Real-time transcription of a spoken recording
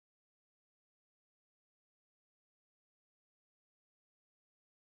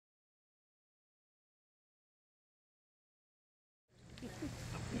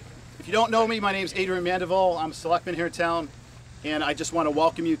you don't know me, my name is Adrian Mandeville. I'm a selectman here in town, and I just want to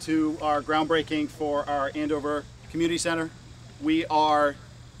welcome you to our groundbreaking for our Andover Community Center. We've been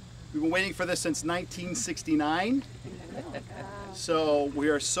waiting for this since 1969, so we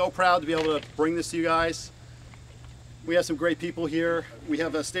are so proud to be able to bring this to you guys. We have some great people here. We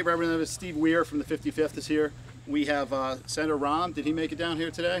have a State Representative Steve Weir from the 55th is here. We have Senator Rahm. Did he make it down here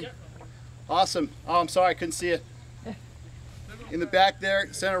today? Yep. Awesome. Oh, I'm sorry, I couldn't see it. In the back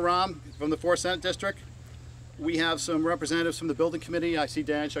there, Senator Rahm from the 4th Senate District. We have some representatives from the Building Committee. I see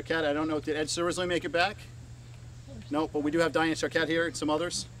Diane Charquette. I don't know, did Ed Searsley make it back? No, but we do have Diane Charquette here and some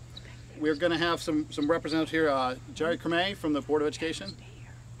others. We're going to have some representatives here. Jerry Cremay from the Board of Education.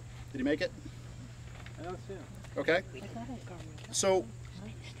 Did he make it? I don't see him. Okay. So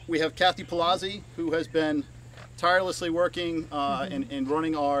we have Kathy Palazzi, who has been tirelessly working and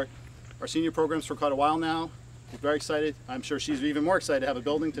running our senior programs for quite a while now. We're very excited. I'm sure she's even more excited to have a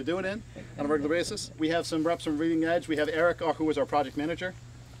building to do it in on a regular basis. We have some reps from Reading Edge. We have Eric, who is our project manager.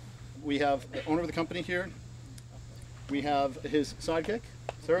 We have the owner of the company here. We have his sidekick,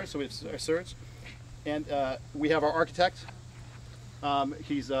 Serge. So we have Serge. And we have our architect.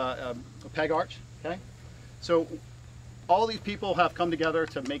 He's a Peg Arch. Okay. So all these people have come together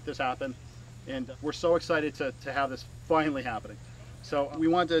to make this happen, and we're so excited to have this finally happening. So we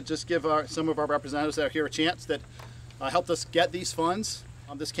wanted to just give some of our representatives that are here a chance that helped us get these funds.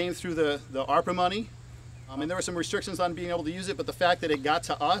 This came through the ARPA money, and there were some restrictions on being able to use it, but the fact that it got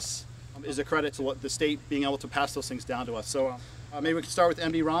to us is a credit to the state being able to pass those things down to us. So maybe we can start with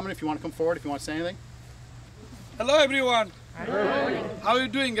MD Rahman if you want to come forward, if you want to say anything. Hello everyone. How are you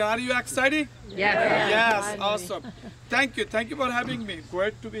doing? Are you excited? Yes. Yes, awesome. Thank you for having me.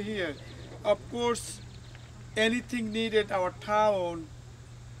 Great to be here. Of course, anything needed our town,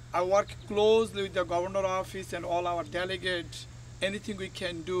 I work closely with the governor's office and all our delegates. Anything we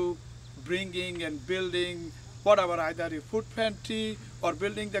can do, bringing and building, whatever, either a food pantry or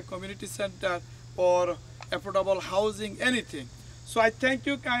building the community center or affordable housing, anything. So I thank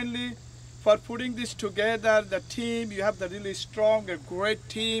you kindly for putting this together. The team, you have the really strong and great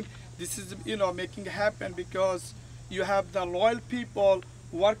team. This is, making it happen because you have the loyal people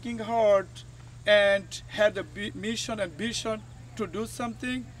working hard and had the mission and vision to do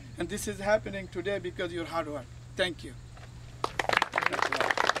something. And this is happening today because of your hard work. Thank you.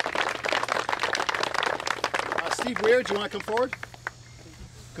 Steve Weir, do you want to come forward?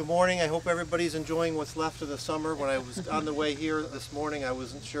 Good morning. I hope everybody's enjoying what's left of the summer. When I was on the way here this morning, I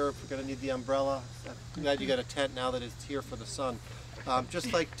wasn't sure if we're going to need the umbrella. I'm glad you got a tent now that it's here for the sun.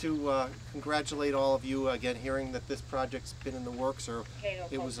 Just like to congratulate all of you again, hearing that this project's been in the works, or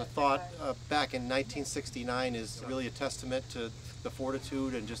it was a thought back in 1969, is really a testament to the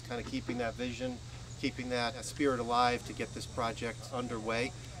fortitude and just kind of keeping that vision, keeping that spirit alive to get this project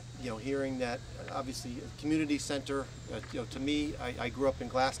underway. Hearing that, obviously, community center, to me, I grew up in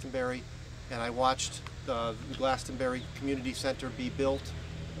Glastonbury, and I watched the Glastonbury Community Center be built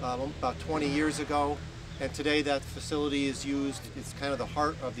about 20 years ago, and today that facility is used. It's kind of the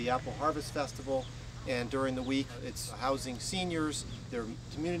heart of the Apple Harvest Festival, and during the week it's housing seniors, there are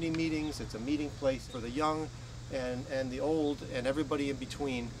community meetings, it's a meeting place for the young and the old and everybody in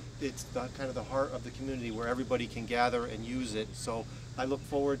between. It's kind of the heart of the community where everybody can gather and use it. So I look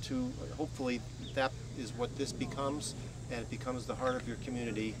forward to, hopefully that is what this becomes, and it becomes the heart of your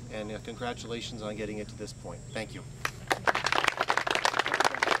community, and congratulations on getting it to this point. Thank you.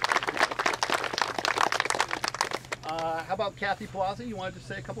 How about Kathy Palazzi? You wanted to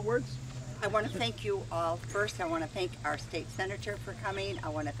say a couple words? I want to thank you all. First, I want to thank our state senator for coming. I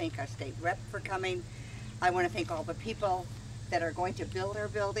want to thank our state rep for coming. I want to thank all the people that are going to build our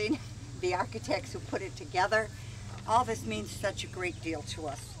building, the architects who put it together. All this means such a great deal to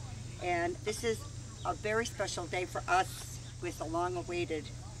us. And this is a very special day for us, with the long awaited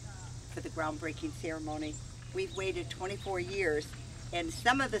for the groundbreaking ceremony. We've waited 24 years, and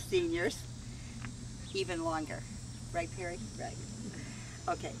some of the seniors even longer. Right, Perry? Right.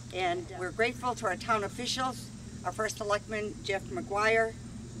 Okay, and we're grateful to our town officials, our first selectman, Jeff McGuire,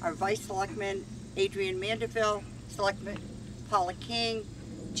 our vice selectman, Adrian Mandeville, selectman Paula King,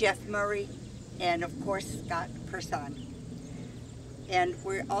 Jeff Murray, and of course Scott Person. And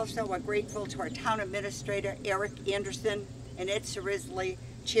we're also grateful to our town administrator, Eric Anderson, and Ed Searsley,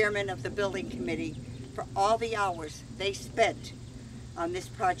 chairman of the building committee, for all the hours they spent on this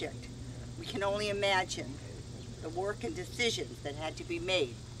project. We can only imagine the work and decisions that had to be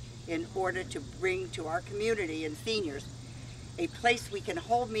made in order to bring to our community and seniors a place we can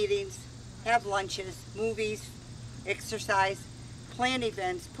hold meetings, have lunches, movies, exercise, plan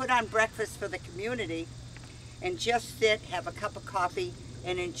events, put on breakfast for the community, and just sit, have a cup of coffee,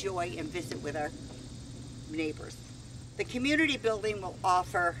 and enjoy and visit with our neighbors. The community building will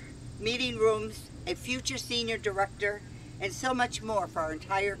offer meeting rooms, a future senior director, and so much more for our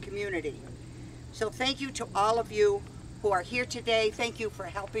entire community. So thank you to all of you who are here today. Thank you for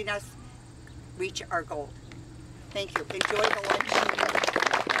helping us reach our goal. Thank you. Enjoy the lunch.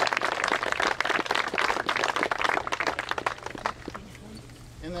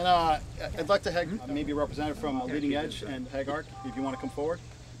 And then I'd like to have maybe a representative from Leading Edge and Haggard, if you want to come forward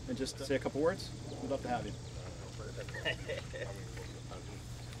and just say a couple words. We'd love to have you.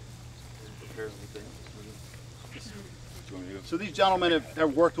 So these gentlemen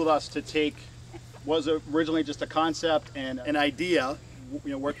have worked with us to take, was originally just a concept and an idea,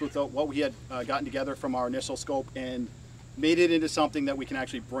 worked with what we had gotten together from our initial scope and made it into something that we can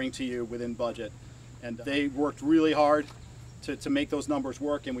actually bring to you within budget. And they worked really hard to make those numbers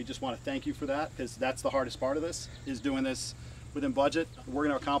work, and we just want to thank you for that, because that's the hardest part of this, is doing this within budget. We're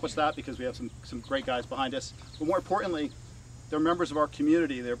going to accomplish that because we have some great guys behind us. But more importantly, they're members of our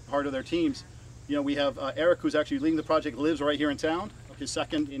community. They're part of their teams. We have Eric, who's actually leading the project, lives right here in town. His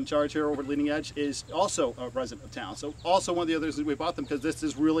second in charge here over at Leading Edge is also a resident of town. So also one of the other reasons we bought them, because this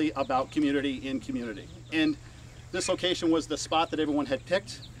is really about community in community. And this location was the spot that everyone had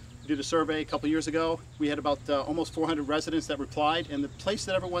picked. We did a survey a couple years ago. We had about almost 400 residents that replied, and the place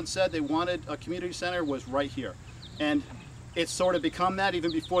that everyone said they wanted a community center was right here. And it's sort of become that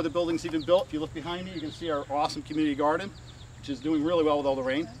even before the building's even built. If you look behind me, you can see our awesome community garden, which is doing really well with all the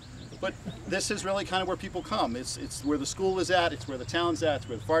rain. But this is really kind of where people come. It's where the school is at, it's where the town's at, it's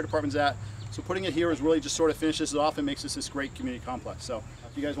where the fire department's at. So putting it here is really just sort of finishes it off and makes this great community complex. So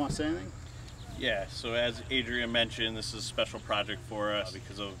if you guys want to say anything? Yeah, so as Adrian mentioned, this is a special project for us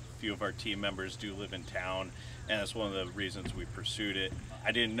because a few of our team members do live in town, and that's one of the reasons we pursued it.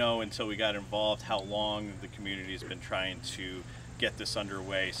 I didn't know until we got involved how long the community has been trying to get this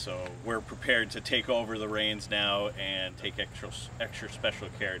underway, so we're prepared to take over the reins now and take extra special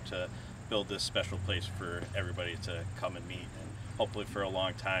care to build this special place for everybody to come and meet, and hopefully for a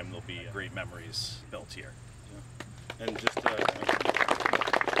long time there'll be great memories built here. And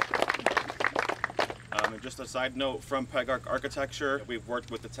just a side note from Haggard Architecture, we've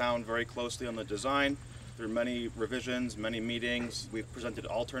worked with the town very closely on the design. Through many revisions, many meetings, we've presented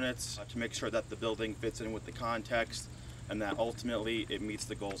alternates to make sure that the building fits in with the context and that ultimately it meets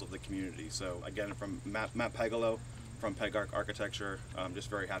the goals of the community. So again, from Matt Pagolo from Haggard Architecture, I'm just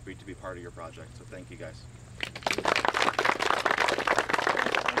very happy to be part of your project. So thank you guys.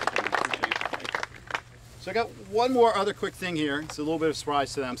 So I got one more other quick thing here. It's a little bit of a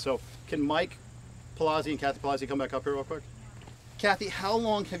surprise to them. So can Mike Palazzi and Kathy Palazzi come back up here real quick? Kathy, how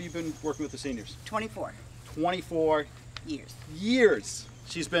long have you been working with the seniors? 24 years. Years.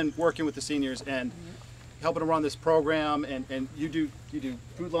 She's been working with the seniors and helping to run this program, and you do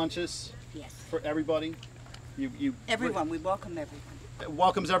food lunches. Yes. For everybody. Everyone. We welcome everyone.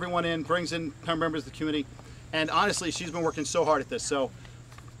 Welcomes everyone in, brings in members of the community, and honestly, she's been working so hard at this. So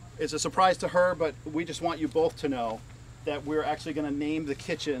it's a surprise to her, but we just want you both to know that we're actually going to name the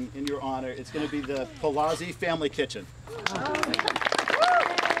kitchen in your honor. It's going to be the Palazzi Family Kitchen. Thank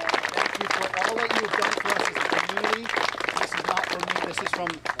you for all that you've done for us as a community. This is not from me, this is from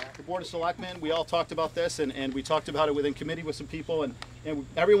the Board of Selectmen. We all talked about this, and we talked about it within committee with some people, and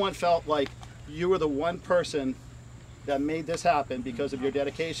everyone felt like you were the one person that made this happen because of your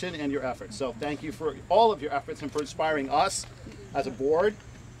dedication and your efforts. So thank you for all of your efforts and for inspiring us as a board,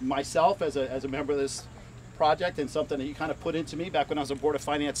 myself as a member of this project, and something that you kind of put into me back when I was on Board of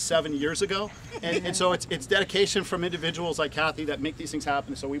Finance 7 years ago. And so it's dedication from individuals like Kathy that make these things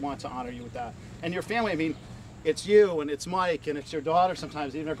happen, so we want to honor you with that. And your family, I mean, it's you and it's Mike and it's your daughter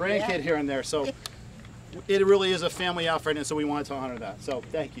sometimes, even a grandkid here and there. So it really is a family effort, and so we wanted to honor that. So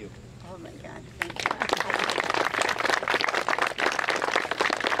thank you. Oh my God, thank you.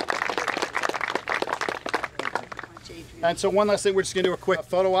 And so one last thing, we're just going to do a quick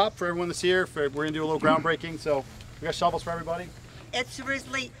photo op for everyone that's here. We're going to do a little groundbreaking. So we got shovels for everybody. It's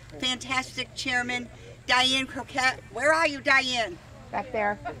Risley, fantastic chairman. Diane Croquette, where are you, Diane? Back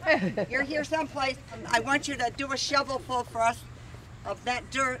there. You're here someplace. I want you to do a shovelful for us of that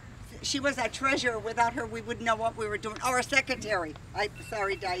dirt. She was our treasurer. Without her, we wouldn't know what we were doing. Oh, our secretary.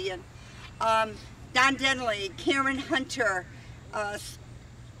 Sorry, Diane. Don Denley, Karen Hunter,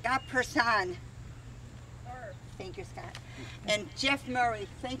 Scott Person. Thank you, Scott. And Jeff Murray.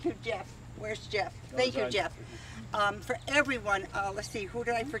 Thank you, Jeff. Where's Jeff? Thank you, Jeff. For everyone, let's see, who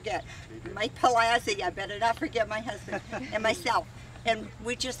did I forget? Mike Palazzi, I better not forget my husband, and myself. And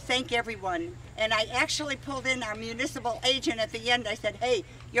we just thank everyone. And I actually pulled in our municipal agent at the end. I said, hey,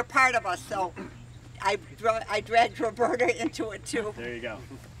 you're part of us, so I dragged Roberta into it too. There you go.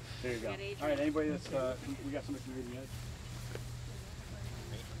 There you go. All right, anybody that's, we got somebody from reading yet?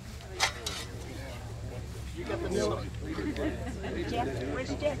 You got the new one. Jeff,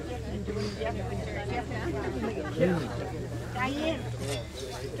 where's Jeff? Diane.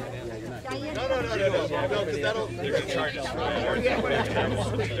 Diane. No, because that'll. They're going to charge us for that.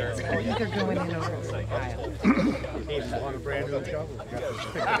 They're going in over the aisle. On a brand new shovel.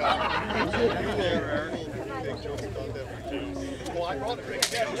 Well, I brought it right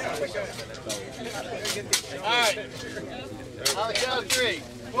now. All right. On the count of 3.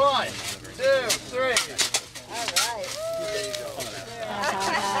 1, 2, 3.